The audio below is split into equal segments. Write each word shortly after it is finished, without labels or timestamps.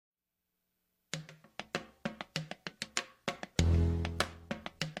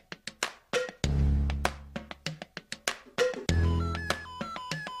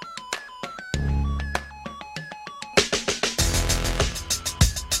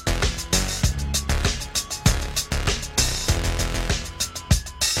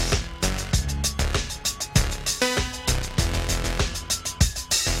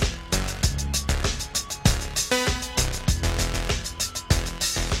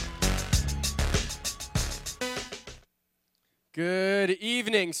Good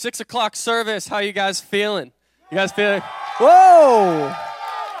evening, 6 o'clock service. How you guys feeling? You guys feeling? Whoa!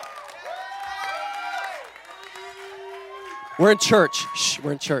 We're in church. Shh,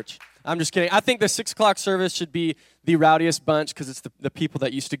 we're in church. I'm just kidding. I think the 6 o'clock service should be the rowdiest bunch because it's the people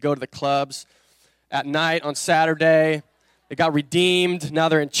that used to go to the clubs at night on Saturday. They got redeemed. Now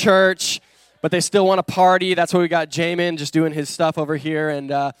they're in church, but they still want to party. That's why we got Jamin just doing his stuff over here. And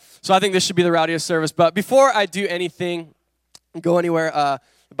so I think this should be the rowdiest service. But before I do anything, go anywhere,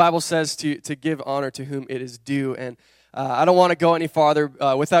 the Bible says to give honor to whom it is due. And I don't want to go any farther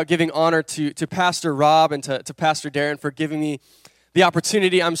without giving honor to Pastor Rob and to Pastor Darren for giving me the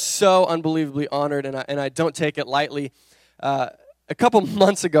opportunity. I'm so unbelievably honored, and I don't take it lightly. A couple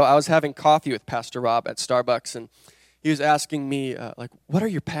months ago, I was having coffee with Pastor Rob at Starbucks, and he was asking me, what are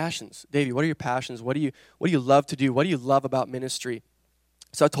your passions? Davey, what are your passions? What do you love to do? What do you love about ministry?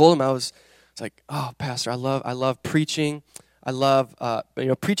 So I told him, it's like, oh, Pastor, I love preaching. I love,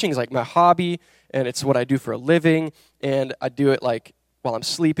 preaching is like my hobby, and it's what I do for a living, and I do it like while I'm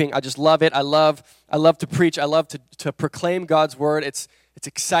sleeping. I just love it. I love to preach. I love to proclaim God's word. It's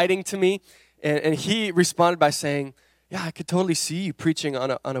exciting to me. And he responded by saying, yeah, I could totally see you preaching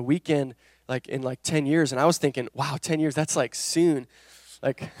on a weekend like in 10 years. And I was thinking, wow, 10 years, that's like soon.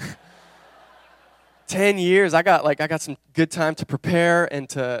 Like 10 years, I got some good time to prepare and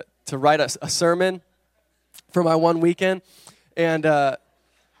to write a sermon for my one weekend. And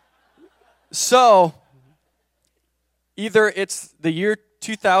so either it's the year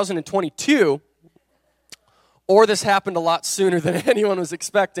 2022 or this happened a lot sooner than anyone was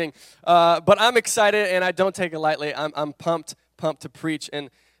expecting. But I'm excited, and I don't take it lightly. I'm pumped to preach. And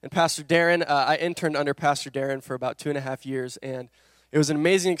Pastor Darren, I interned under Pastor Darren for about 2.5 years, and it was an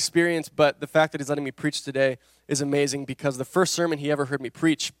amazing experience, but the fact that he's letting me preach today is amazing because the first sermon he ever heard me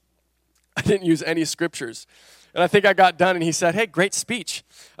preach, I didn't use any scriptures. And I think I got done, and he said, hey, great speech.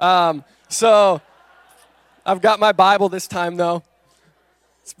 So I've got my Bible this time, though.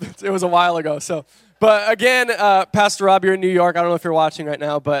 It was a while ago. But again, Pastor Rob, you're in New York. I don't know if you're watching right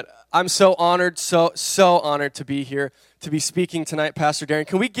now, but I'm so honored, so honored to be here, to be speaking tonight, Pastor Darren.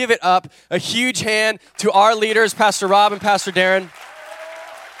 Can we give it up, a huge hand to our leaders, Pastor Rob and Pastor Darren?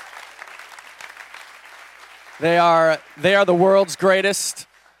 They are the world's greatest,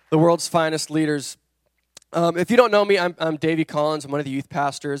 the world's finest leaders. If you don't know me, I'm Davey Collins. I'm one of the youth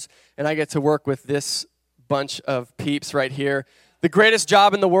pastors, and I get to work with this bunch of peeps right here. The greatest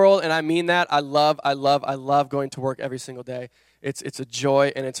job in the world, and I mean that. I love going to work every single day. It's a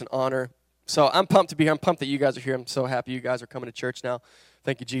joy, and it's an honor. So I'm pumped to be here. I'm pumped that you guys are here. I'm so happy you guys are coming to church now.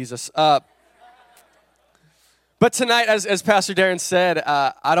 Thank you, Jesus. But tonight, as Pastor Darren said,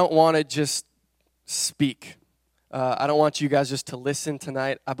 I don't want to just speak. I don't want you guys just to listen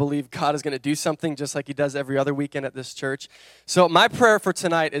tonight. I believe God is going to do something just like he does every other weekend at this church. So my prayer for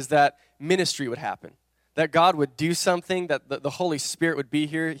tonight is that ministry would happen, that God would do something, that the Holy Spirit would be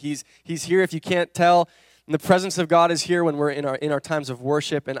here. He's here, if you can't tell. And the presence of God is here when we're in our times of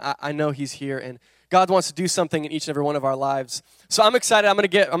worship, and I know he's here. And God wants to do something in each and every one of our lives. So I'm excited. I'm going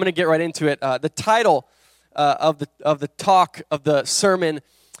to get right into it. The title of the talk, of the sermon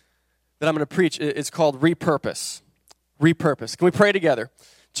that I'm going to preach is called Repurpose. Repurpose. Can we pray together?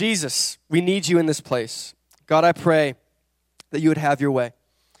 Jesus, we need you in this place. God, I pray that you would have your way.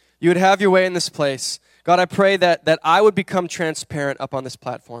 You would have your way in this place. God, I pray that I would become transparent up on this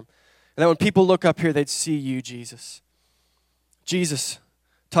platform. And that when people look up here, they'd see you, Jesus. Jesus,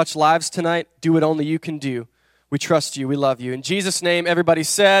 touch lives tonight. Do what only you can do. We trust you. We love you. In Jesus' name, everybody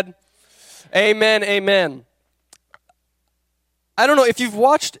said, amen, amen. I don't know if you've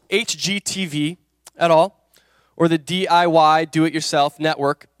watched HGTV at all, or the DIY, Do-It-Yourself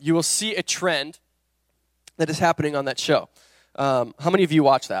network, you will see a trend that is happening on that show. How many of you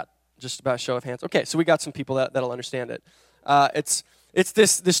watch that? Just about a show of hands. Okay, so we got some people that'll understand it. It's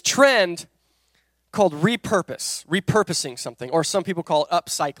this trend called repurposing something, or some people call it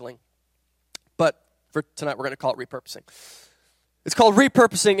upcycling. But for tonight, we're going to call it repurposing. It's called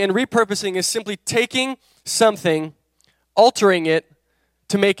repurposing, and repurposing is simply taking something, altering it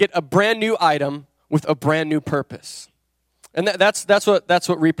to make it a brand new item with a brand new purpose. And that's what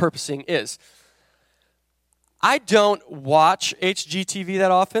repurposing is. I don't watch HGTV that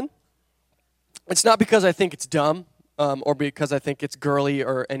often. It's not because I think it's dumb or because I think it's girly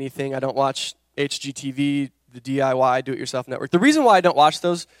or anything. I don't watch HGTV, the DIY, Do-It-Yourself network. The reason why I don't watch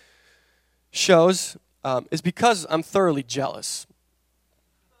those shows is because I'm thoroughly jealous.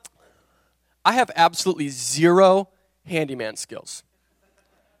 I have absolutely zero handyman skills.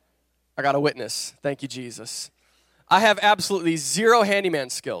 I got a witness. Thank you, Jesus. I have absolutely zero handyman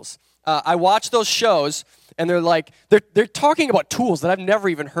skills. I watch those shows, and they're talking about tools that I've never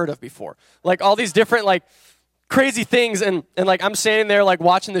even heard of before. Like all these different like crazy things, and like I'm standing there like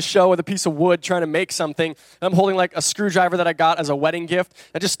watching the show with a piece of wood trying to make something, and I'm holding like a screwdriver that I got as a wedding gift.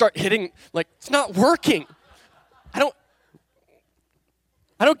 I just start hitting, like, it's not working. I don't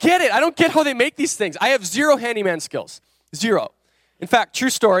get it. I don't get how they make these things. I have zero handyman skills. Zero. In fact, true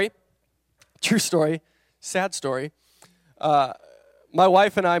story, sad story. My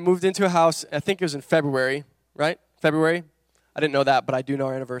wife and I moved into a house, I think it was in February, right? February? I didn't know that, but I do know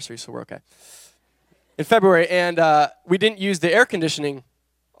our anniversary, so we're okay. In February, and we didn't use the air conditioning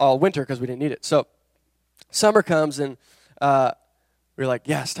all winter because we didn't need it. So summer comes, and we were like,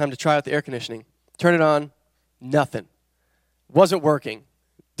 yeah, it's time to try out the air conditioning. Turn it on, nothing. Wasn't working.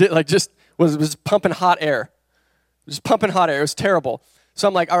 Was pumping hot air. Just pumping hot air. It was terrible. So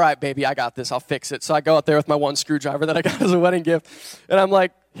I'm like, all right, baby, I got this. I'll fix it. So I go out there with my one screwdriver that I got as a wedding gift, and I'm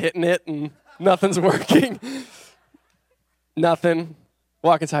like hitting it, and nothing's working. Nothing.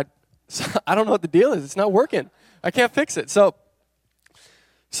 Walk inside. So I don't know what the deal is. It's not working. I can't fix it. So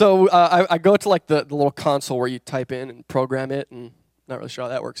I go to like the little console where you type in and program it, and not really sure how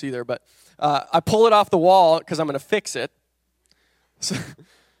that works either. But I pull it off the wall because I'm going to fix it.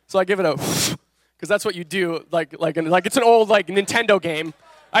 So I give it a, because that's what you do, like it's an old like Nintendo game.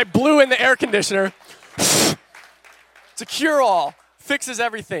 I blew in the air conditioner. It's a cure-all. Fixes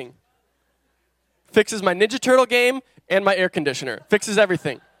everything. Fixes my Ninja Turtle game and my air conditioner. Fixes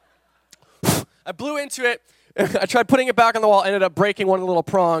everything. I blew into it. I tried putting it back on the wall. Ended up breaking one of the little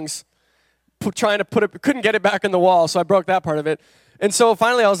prongs. Couldn't get it back in the wall, so I broke that part of it. And so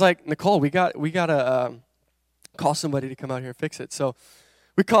finally, I was like, Nicole, we gotta call somebody to come out here and fix it. So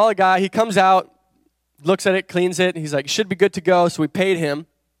we call a guy. He comes out, looks at it, cleans it. And he's like, should be good to go. So we paid him.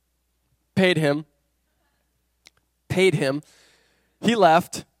 He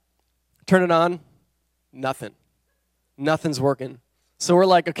left. Turn it on. Nothing. Nothing's working. So we're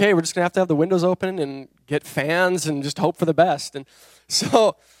like, okay, we're just going to have the windows open and get fans and just hope for the best. And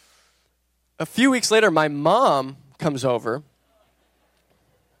so a few weeks later, my mom comes over.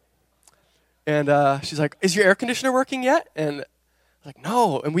 And she's like, is your air conditioner working yet? And I'm like,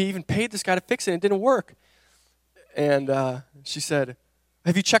 no. And we even paid this guy to fix it, and it didn't work. And she said,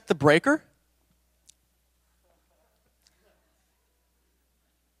 have you checked the breaker?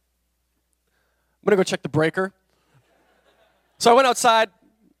 I'm going to go check the breaker. So I went outside.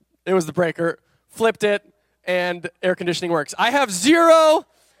 It was the breaker. Flipped it, and air conditioning works. I have zero,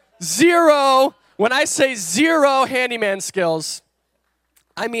 when I say zero handyman skills,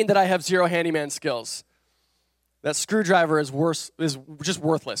 I mean that I have zero handyman skills. That screwdriver is just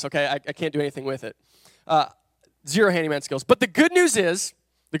worthless, okay? I can't do anything with it. Zero handyman skills. But the good news is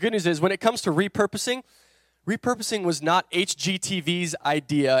when it comes to repurposing was not HGTV's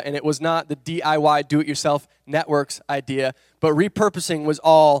idea, and it was not the DIY do-it-yourself network's idea, but repurposing was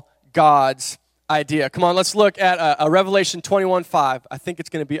all God's idea. Come on, let's look at a Revelation 21:5. I think it's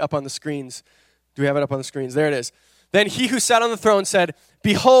going to be up on the screens. Do we have it up on the screens? There it is. Then he who sat on the throne said,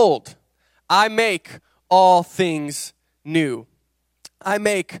 behold, I make all things new. I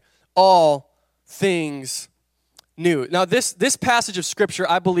make all things new. Now, this passage of Scripture,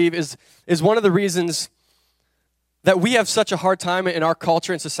 I believe, is one of the reasons that we have such a hard time in our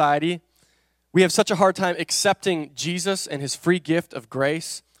culture and society. We have such a hard time accepting Jesus and his free gift of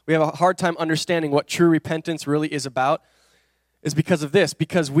grace. We have a hard time understanding what true repentance really is about, is because of this,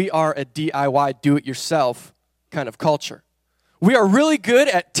 because we are a DIY, do-it-yourself kind of culture. We are really good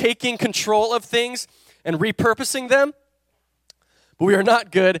at taking control of things and repurposing them, but we are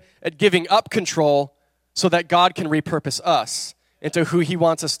not good at giving up control so that God can repurpose us into who he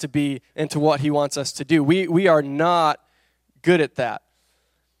wants us to be and to what he wants us to do. We are not good at that.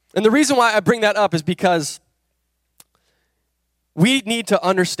 And the reason why I bring that up is because we need to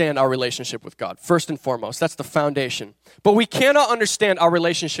understand our relationship with God, first and foremost. That's the foundation. But we cannot understand our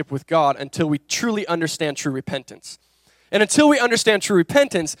relationship with God until we truly understand true repentance. And until we understand true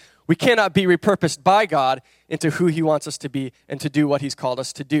repentance, we cannot be repurposed by God into who he wants us to be and to do what he's called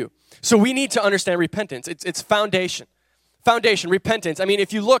us to do. So we need to understand repentance. It's foundation. Foundation, repentance. I mean,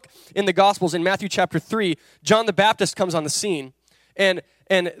 if you look in the Gospels in Matthew chapter 3, John the Baptist comes on the scene, and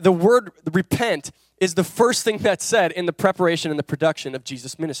the word repent is the first thing that's said in the preparation and the production of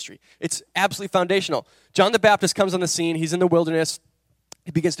Jesus' ministry. It's absolutely foundational. John the Baptist comes on the scene. He's in the wilderness.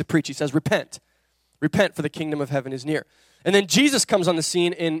 He begins to preach. He says, repent. Repent, for the kingdom of heaven is near. And then Jesus comes on the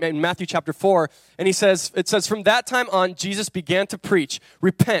scene in Matthew chapter 4, and it says, from that time on, Jesus began to preach,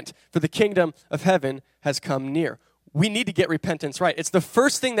 repent, for the kingdom of heaven has come near. We need to get repentance right. It's the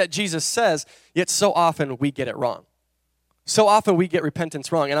first thing that Jesus says, yet so often we get it wrong. So often we get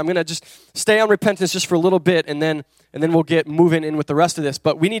repentance wrong. And I'm going to just stay on repentance just for a little bit, and then we'll get moving in with the rest of this.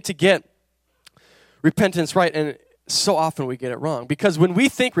 But we need to get repentance right, and so often we get it wrong. Because when we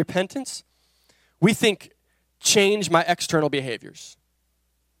think repentance, we think change my external behaviors.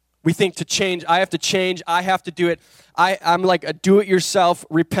 We think to change, I have to do it. I'm like a do-it-yourself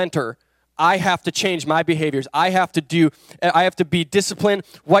repenter. I have to change my behaviors. I have to be disciplined,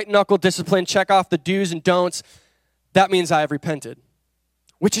 white-knuckle discipline, check off the do's and don'ts. That means I have repented,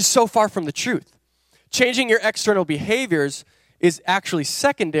 which is so far from the truth. Changing your external behaviors is actually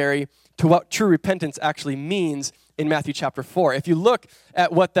secondary to what true repentance actually means in Matthew chapter 4. If you look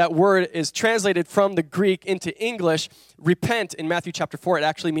at what that word is translated from the Greek into English, repent in Matthew chapter 4, it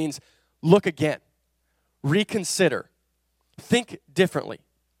actually means look again, reconsider, think differently.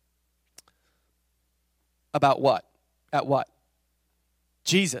 About what? At what?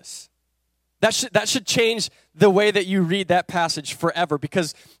 Jesus. That should change the way that you read that passage forever,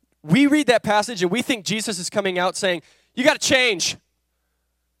 because we read that passage and we think Jesus is coming out saying, you got to change.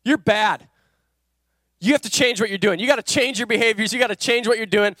 You're bad. You have to change what you're doing. You got to change your behaviors. You got to change what you're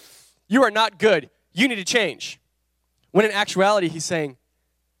doing. You are not good. You need to change. When in actuality, he's saying,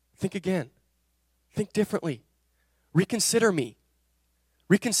 think again. Think differently. Reconsider me.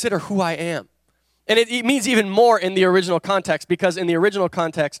 Reconsider who I am. And it means even more in the original context, because in the original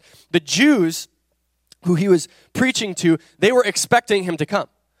context, the Jews who he was preaching to, they were expecting him to come.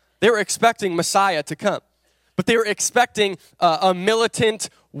 They were expecting Messiah to come. But they were expecting a militant,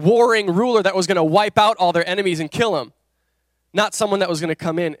 warring ruler that was going to wipe out all their enemies and kill them, not someone that was going to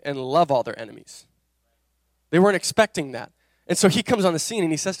come in and love all their enemies. They weren't expecting that. And so he comes on the scene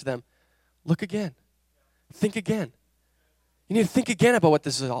and he says to them, look again. Think again. You need to think again about what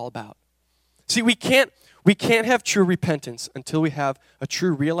this is all about. See, we can't have true repentance until we have a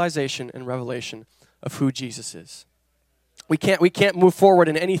true realization and revelation of who Jesus is. We can't move forward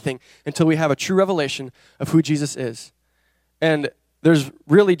in anything until we have a true revelation of who Jesus is. And there's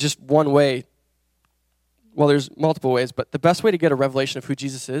really just one way. Well, there's multiple ways, but the best way to get a revelation of who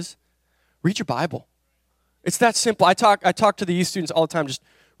Jesus is, read your Bible. It's that simple. I talk to the youth students all the time. Just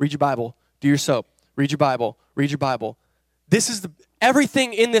read your Bible, do your soap, read your Bible, read your Bible.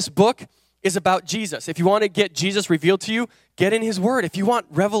 Everything in this book is about Jesus. If you want to get Jesus revealed to you, get in his word. If you want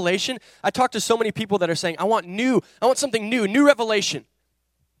revelation, I talk to so many people that are saying, I want something new revelation.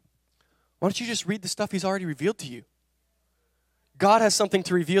 Why don't you just read the stuff he's already revealed to you? God has something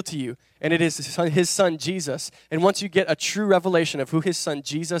to reveal to you, and it is his son Jesus. And once you get a true revelation of who his son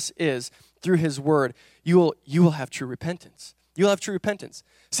Jesus is through his word, you will have true repentance. You'll have true repentance.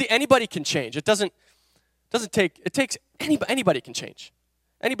 See, anybody can change. It takes anybody can change.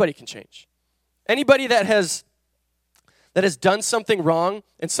 Anybody can change. Anybody that has done something wrong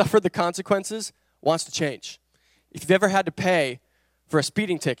and suffered the consequences wants to change. If you've ever had to pay for a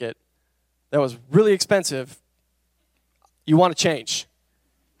speeding ticket that was really expensive, you want to change.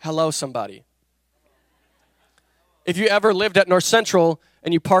 Hello, somebody. If you ever lived at North Central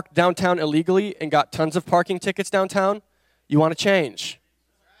and you parked downtown illegally and got tons of parking tickets downtown, you want to change.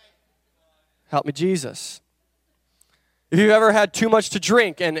 Help me, Jesus. If you've ever had too much to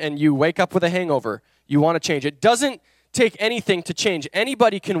drink and you wake up with a hangover, you want to change. It doesn't take anything to change.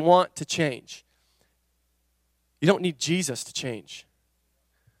 Anybody can want to change. You don't need Jesus to change.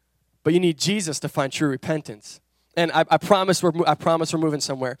 But you need Jesus to find true repentance. And I promise we're moving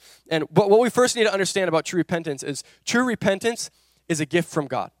somewhere. But what we first need to understand about true repentance is a gift from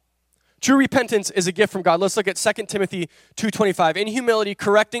God. True repentance is a gift from God. Let's look at 2 Timothy 2:25. In humility,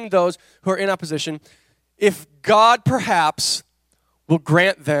 correcting those who are in opposition, if God perhaps will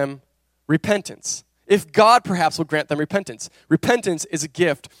grant them repentance. If God perhaps will grant them repentance. Repentance is a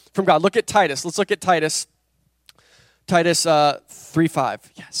gift from God. Look at Titus. Let's look at Titus. Titus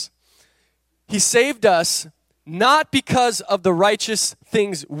 3:5. Yes. He saved us not because of the righteous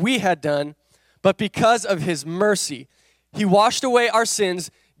things we had done, but because of his mercy. He washed away our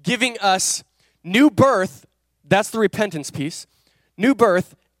sins, giving us new birth. That's the repentance piece. New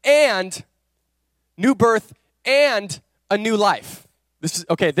birth and a new life.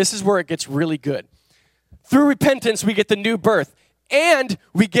 This is where it gets really good. Through repentance, we get the new birth and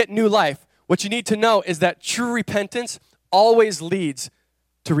we get new life. What you need to know is that true repentance always leads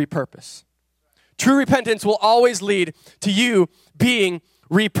to repurpose. True repentance will always lead to you being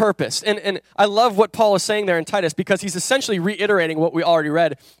repurposed. And I love what Paul is saying there in Titus, because he's essentially reiterating what we already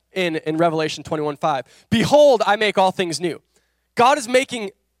read in Revelation 21:5. Behold, I make all things new. God is making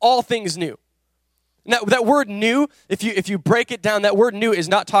all things new. Now, that word new, if you break it down, that word new is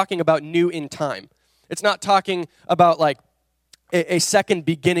not talking about new in time. It's not talking about like a second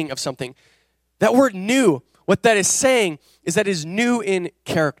beginning of something. That word new, What that is saying is that it is new in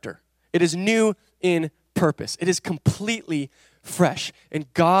character. It is new in purpose. It is completely fresh. And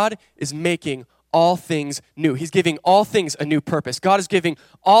God is making all things new. He's giving all things a new purpose. God is giving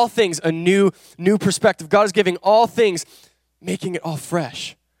all things a new perspective. God is giving all things, making it all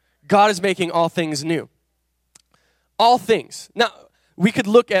fresh. God is making all things new. All things. Now, we could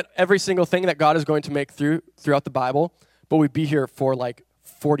look at every single thing that God is going to make throughout the Bible, but we'd be here for like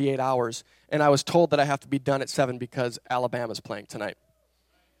 48 hours. And I was told that I have to be done at 7 because Alabama's playing tonight.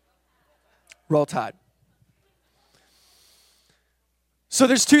 Roll Tide. So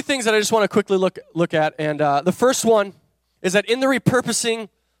there's two things that I just want to quickly look at. And the first one is that in the repurposing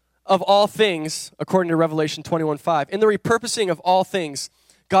of all things, according to Revelation 21:5, in the repurposing of all things,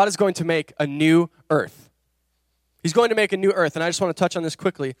 God is going to make a new earth. He's going to make a new earth. And I just want to touch on this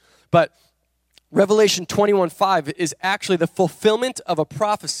quickly. But Revelation 21:5 is actually the fulfillment of a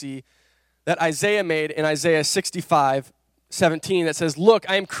prophecy that Isaiah made in Isaiah 65:17 that says, "Look,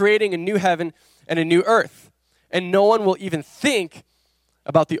 I am creating a new heaven and a new earth, and no one will even think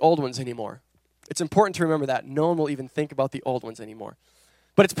about the old ones anymore." It's important to remember that. No one will even think about the old ones anymore.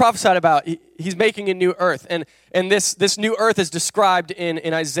 But it's prophesied about. He's making a new earth. And this new earth is described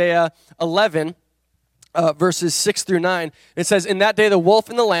in Isaiah 11, verses 6 through 9. It says, "In that day the wolf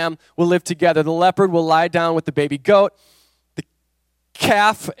and the lamb will live together. The leopard will lie down with the baby goat. The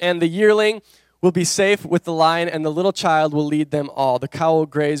calf and the yearling will be safe with the lion, and the little child will lead them all. The cow will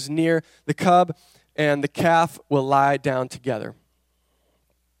graze near the cub, and the calf will lie down together."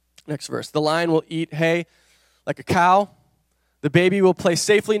 Next verse. "The lion will eat hay like a cow. The baby will play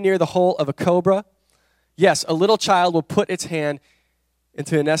safely near the hole of a cobra. Yes, a little child will put its hand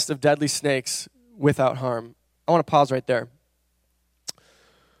into a nest of deadly snakes without harm." I want to pause right there.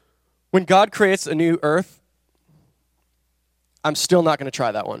 When God creates a new earth, I'm still not going to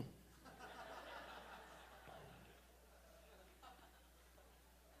try that one.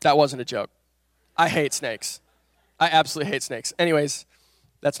 That wasn't a joke. I hate snakes. I absolutely hate snakes. Anyways,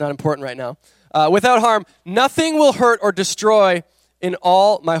 that's not important right now. "Without harm, nothing will hurt or destroy in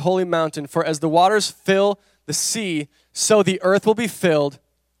all my holy mountain. For as the waters fill the sea, so the earth will be filled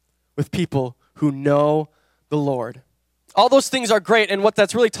with people who know the Lord." All those things are great, and what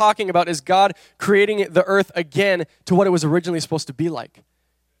that's really talking about is God creating the earth again to what it was originally supposed to be like.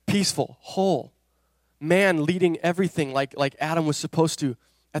 Peaceful, whole, man leading everything like Adam was supposed to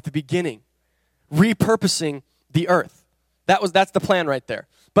at the beginning. Repurposing the earth. That's the plan right there.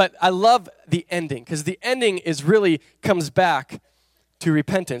 But I love the ending, because the ending is really comes back to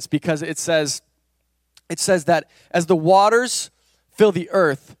repentance, because it says that as the waters fill the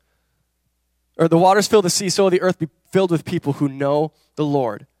earth, or the waters fill the sea, so will the earth be filled with people who know the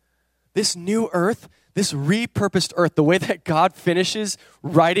Lord. This new earth, this repurposed earth, the way that God finishes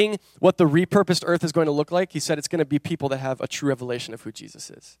writing what the repurposed earth is going to look like, he said it's going to be people that have a true revelation of who Jesus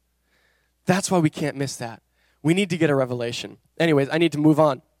is. That's why we can't miss that. We need to get a revelation. Anyways, I need to move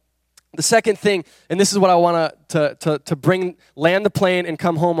on. The second thing, and this is what I want to land the plane and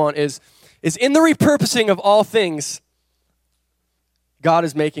come home on, is in the repurposing of all things, God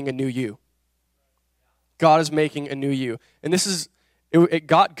is making a new you. God is making a new you. And it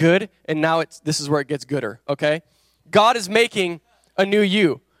got good, and now this is where it gets gooder, okay? God is making a new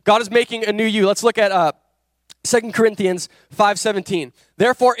you. God is making a new you. Let's look at 2 Corinthians 5:17.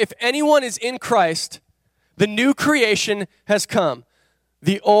 "Therefore, if anyone is in Christ, the new creation has come.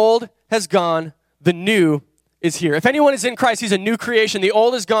 The old has gone, the new is here." If anyone is in Christ, he's a new creation. The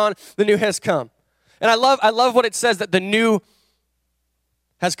old is gone, the new has come. And I love what it says, that the new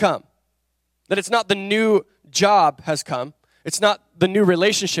has come. That it's not the new job has come. It's not the new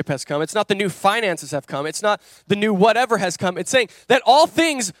relationship has come. It's not the new finances have come. It's not the new whatever has come. It's saying that all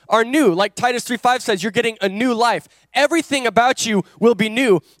things are new. Like Titus 3:5 says, you're getting a new life. Everything about you will be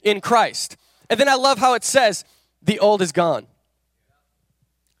new in Christ. And then I love how it says, the old is gone.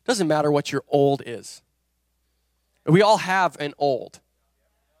 Doesn't matter what your old is. We all have an old.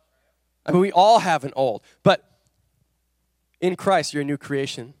 I mean, we all have an old. But in Christ, you're a new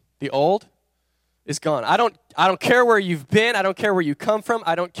creation. The old is gone. I don't care where you've been. I don't care where you come from.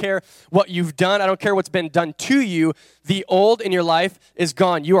 I don't care what you've done. I don't care what's been done to you. The old in your life is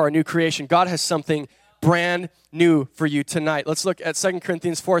gone. You are a new creation. God has something brand new for you tonight. Let's look at 2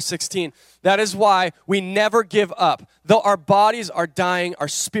 Corinthians 4:16. "That is why we never give up. Though our bodies are dying, our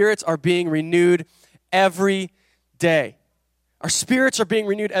spirits are being renewed every day." Our spirits are being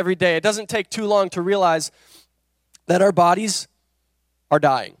renewed every day. It doesn't take too long to realize that our bodies are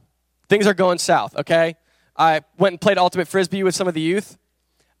dying. Things are going south, okay? I went and played Ultimate Frisbee with some of the youth.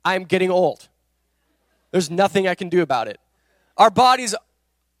 I'm getting old. There's nothing I can do about it. Our bodies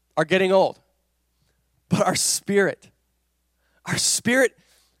are getting old. but our spirit,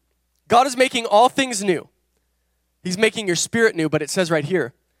 God is making all things new. He's making your spirit new, but it says right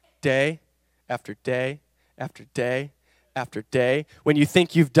here, day after day after day after day. When you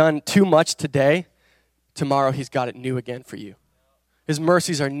think you've done too much today, tomorrow he's got it new again for you. His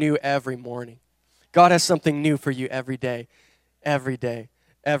mercies are new every morning. God has something new for you every day, every day,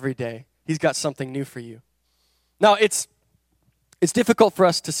 every day. He's got something new for you. Now, it's difficult for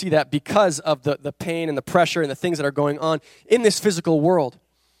us to see that because of the pain and the pressure and the things that are going on in this physical world.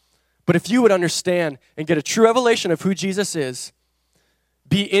 But if you would understand and get a true revelation of who Jesus is,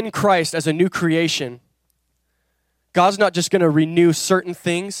 be in Christ as a new creation, God's not just going to renew certain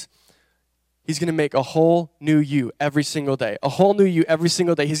things. He's going to make a whole new you every single day. A whole new you every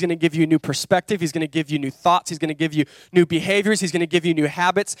single day. He's going to give you a new perspective. He's going to give you new thoughts. He's going to give you new behaviors. He's going to give you new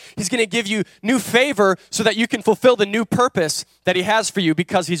habits. He's going to give you new favor so that you can fulfill the new purpose that he has for you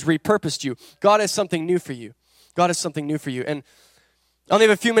because he's repurposed you. God has something new for you. God has something new for you. And I only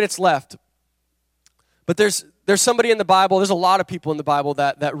have a few minutes left. But there's somebody in the Bible, there's a lot of people in the Bible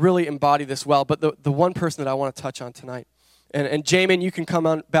that really embody this well. But the one person that I want to touch on tonight, and Jamin, you can come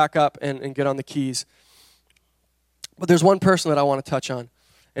on back up and get on the keys. But there's one person that I want to touch on,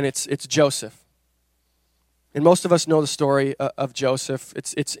 and it's Joseph. And most of us know the story of Joseph.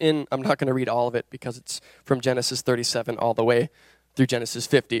 It's in, I'm not going to read all of it because it's from Genesis 37 all the way through Genesis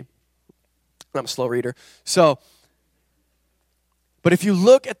 50. I'm a slow reader. But if you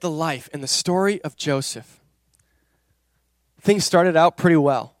look at the life and the story of Joseph, things started out pretty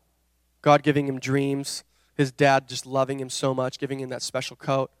well. God giving him dreams, his dad just loving him so much, giving him that special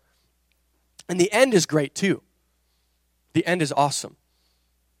coat. And the end is great too. The end is awesome.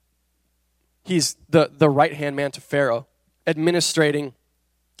 He's the right-hand man to Pharaoh, administrating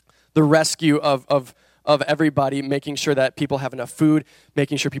the rescue of everybody, making sure that people have enough food,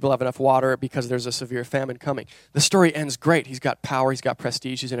 making sure people have enough water because there's a severe famine coming. The story ends great. He's got power. He's got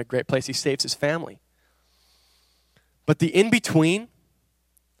prestige. He's in a great place. He saves his family. But the in-between,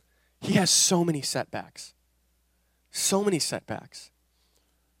 he has so many setbacks. So many setbacks.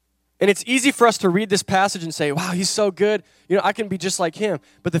 And it's easy for us to read this passage and say, wow, he's so good. You know, I can be just like him.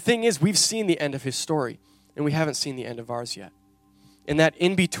 But the thing is, we've seen the end of his story, and we haven't seen the end of ours yet. And that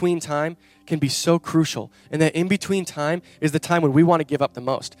in-between time can be so crucial. And that in-between time is the time when we want to give up the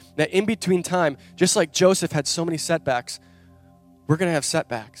most. That in-between time, just like Joseph had so many setbacks, we're going to have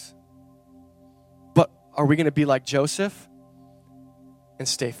setbacks. But are we going to be like Joseph and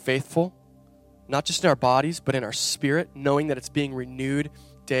stay faithful? Not just in our bodies, but in our spirit, knowing that it's being renewed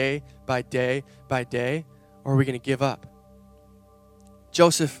day by day by day? Or are we going to give up?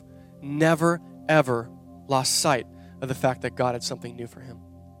 Joseph never, ever lost sight of the fact that God had something new for him.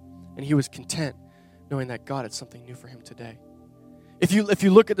 And he was content knowing that God had something new for him today. If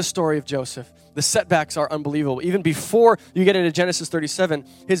you look at the story of Joseph, the setbacks are unbelievable. Even before you get into Genesis 37,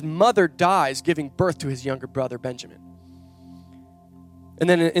 his mother dies giving birth to his younger brother Benjamin. And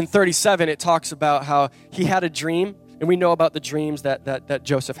then in 37, it talks about how he had a dream, and we know about the dreams that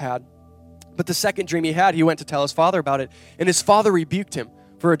Joseph had. But the second dream he had, he went to tell his father about it, and his father rebuked him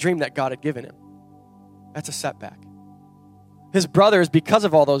for a dream that God had given him. That's a setback. His brothers, because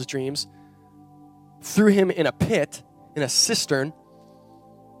of all those dreams, threw him in a pit, in a cistern,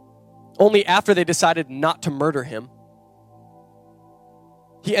 only after they decided not to murder him.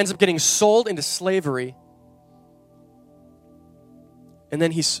 He ends up getting sold into slavery, and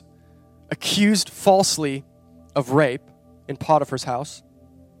then he's accused falsely of rape in Potiphar's house,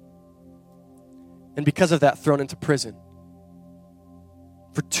 and because of that, thrown into prison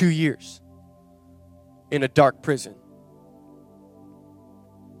for 2 years in a dark prison.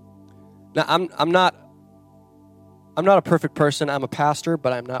 Now, I'm not a perfect person. I'm a pastor,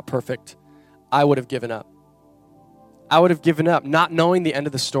 but I'm not perfect. I would have given up. I would have given up. Not knowing the end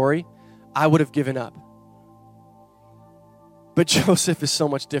of the story, I would have given up. But Joseph is so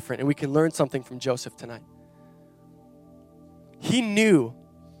much different, and we can learn something from Joseph tonight. He knew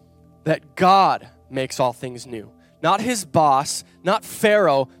that God makes all things new. Not his boss, not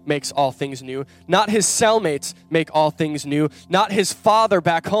Pharaoh makes all things new. Not his cellmates make all things new. Not his father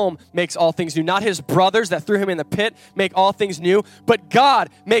back home makes all things new. Not his brothers that threw him in the pit make all things new. But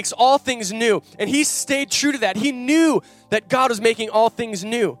God makes all things new. And he stayed true to that. He knew that God was making all things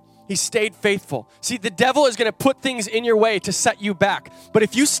new. He stayed faithful. See, the devil is going to put things in your way to set you back. But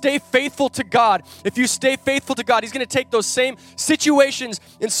if you stay faithful to God, he's going to take those same situations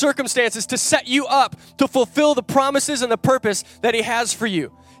and circumstances to set you up to fulfill the promises and the purpose that he has for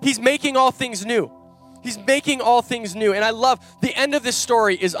you. He's making all things new. He's making all things new. And I love the end of this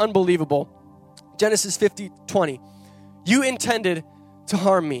story is unbelievable. Genesis 50:20. You intended to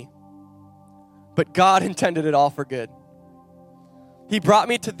harm me, but God intended it all for good. He brought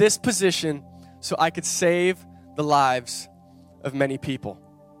me to this position so I could save the lives of many people.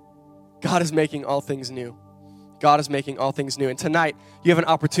 God is making all things new. God is making all things new. And tonight, you have an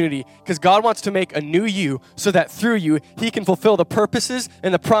opportunity because God wants to make a new you so that through you, He can fulfill the purposes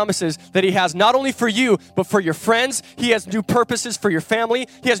and the promises that He has not only for you, but for your friends. He has new purposes for your family.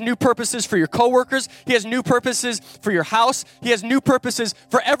 He has new purposes for your coworkers. He has new purposes for your house. He has new purposes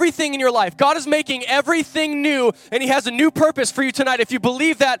for everything in your life. God is making everything new, and He has a new purpose for you tonight. If you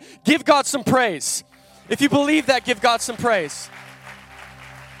believe that, give God some praise. If you believe that, give God some praise.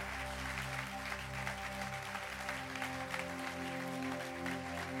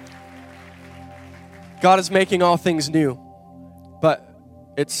 God is making all things new, but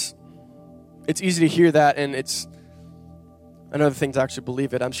it's easy to hear that, and I know the things actually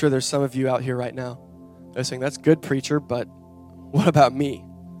believe it. I'm sure there's some of you out here right now that are saying, that's good, preacher, but what about me?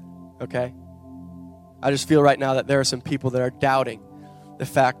 Okay? I just feel right now that there are some people that are doubting the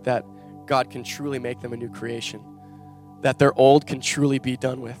fact that God can truly make them a new creation, that their old can truly be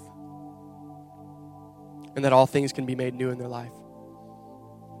done with, and that all things can be made new in their life.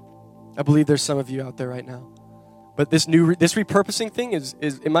 I believe there's some of you out there right now. But this repurposing thing is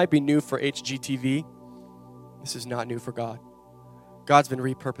it might be new for HGTV. This is not new for God. God's been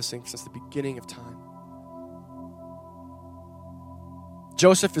repurposing since the beginning of time.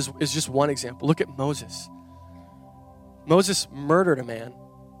 Joseph is just one example. Look at Moses. Moses murdered a man,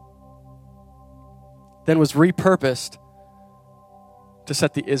 then was repurposed to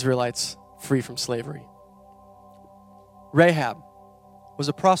set the Israelites free from slavery. Rahab was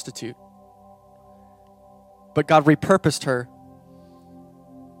a prostitute, but God repurposed her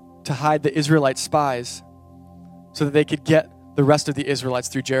to hide the Israelite spies so that they could get the rest of the Israelites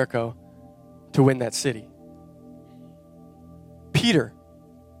through Jericho to win that city. Peter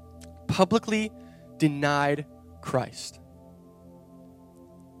publicly denied Christ,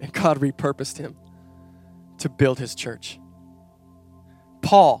 and God repurposed him to build His church.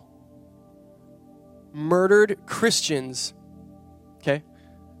 Paul murdered Christians, okay?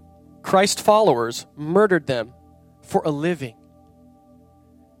 Christ followers, murdered them for a living.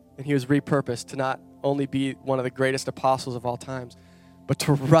 And he was repurposed to not only be one of the greatest apostles of all times, but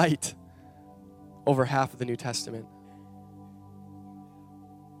to write over half of the New Testament.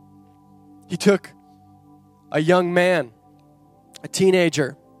 He took a young man, a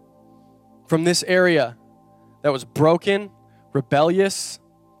teenager from this area that was broken, rebellious,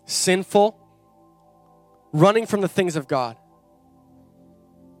 sinful, running from the things of God.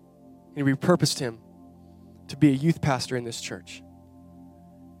 And He repurposed him to be a youth pastor in this church.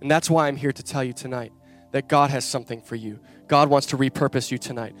 And that's why I'm here to tell you tonight that God has something for you. God wants to repurpose you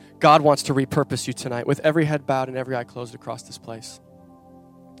tonight. God wants to repurpose you tonight with every head bowed and every eye closed across this place.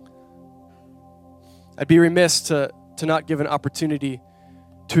 I'd be remiss to not give an opportunity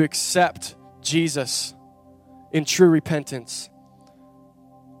to accept Jesus in true repentance,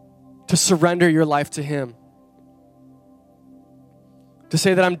 to surrender your life to Him, to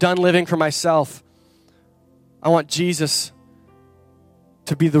say that I'm done living for myself. I want Jesus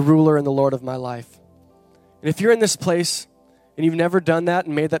to be the ruler and the Lord of my life. And if you're in this place and you've never done that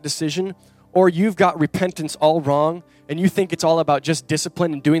and made that decision, or you've got repentance all wrong and you think it's all about just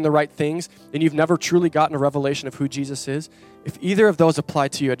discipline and doing the right things, and you've never truly gotten a revelation of who Jesus is, if either of those apply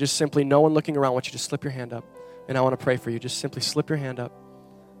to you, I just simply, no one looking around, I want you to slip your hand up. And I want to pray for you. Just simply slip your hand up.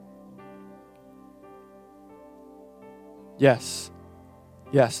 Yes.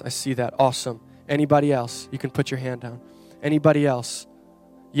 Yes, I see that. Awesome. Anybody else? You can put your hand down. Anybody else?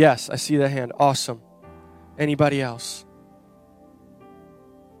 Yes, I see that hand. Awesome. Anybody else?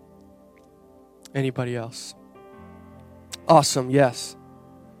 Anybody else? Awesome. Yes.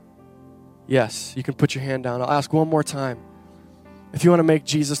 Yes, you can put your hand down. I'll ask one more time. If you want to make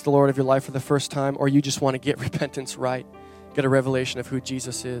Jesus the Lord of your life for the first time, or you just want to get repentance right, get a revelation of who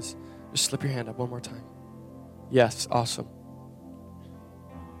Jesus is, just slip your hand up one more time. Yes, awesome.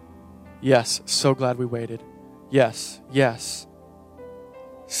 Yes, so glad we waited. Yes, yes.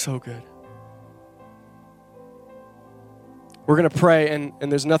 So good. We're going to pray, and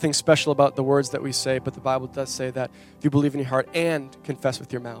there's nothing special about the words that we say, but the Bible does say that if you believe in your heart and confess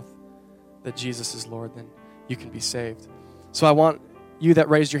with your mouth that Jesus is Lord, then you can be saved. So I want you that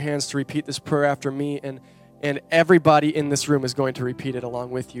raised your hands to repeat this prayer after me, and everybody in this room is going to repeat it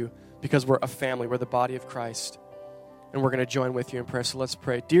along with you because we're a family. We're the body of Christ, and we're going to join with you in prayer. So let's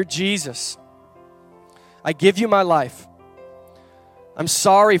pray. Dear Jesus, I give you my life. I'm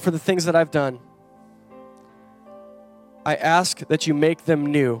sorry for the things that I've done. I ask that you make them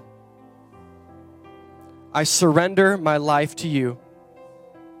new. I surrender my life to you.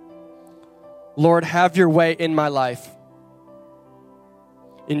 Lord, have your way in my life.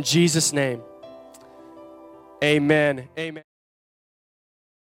 In Jesus' name, amen. Amen.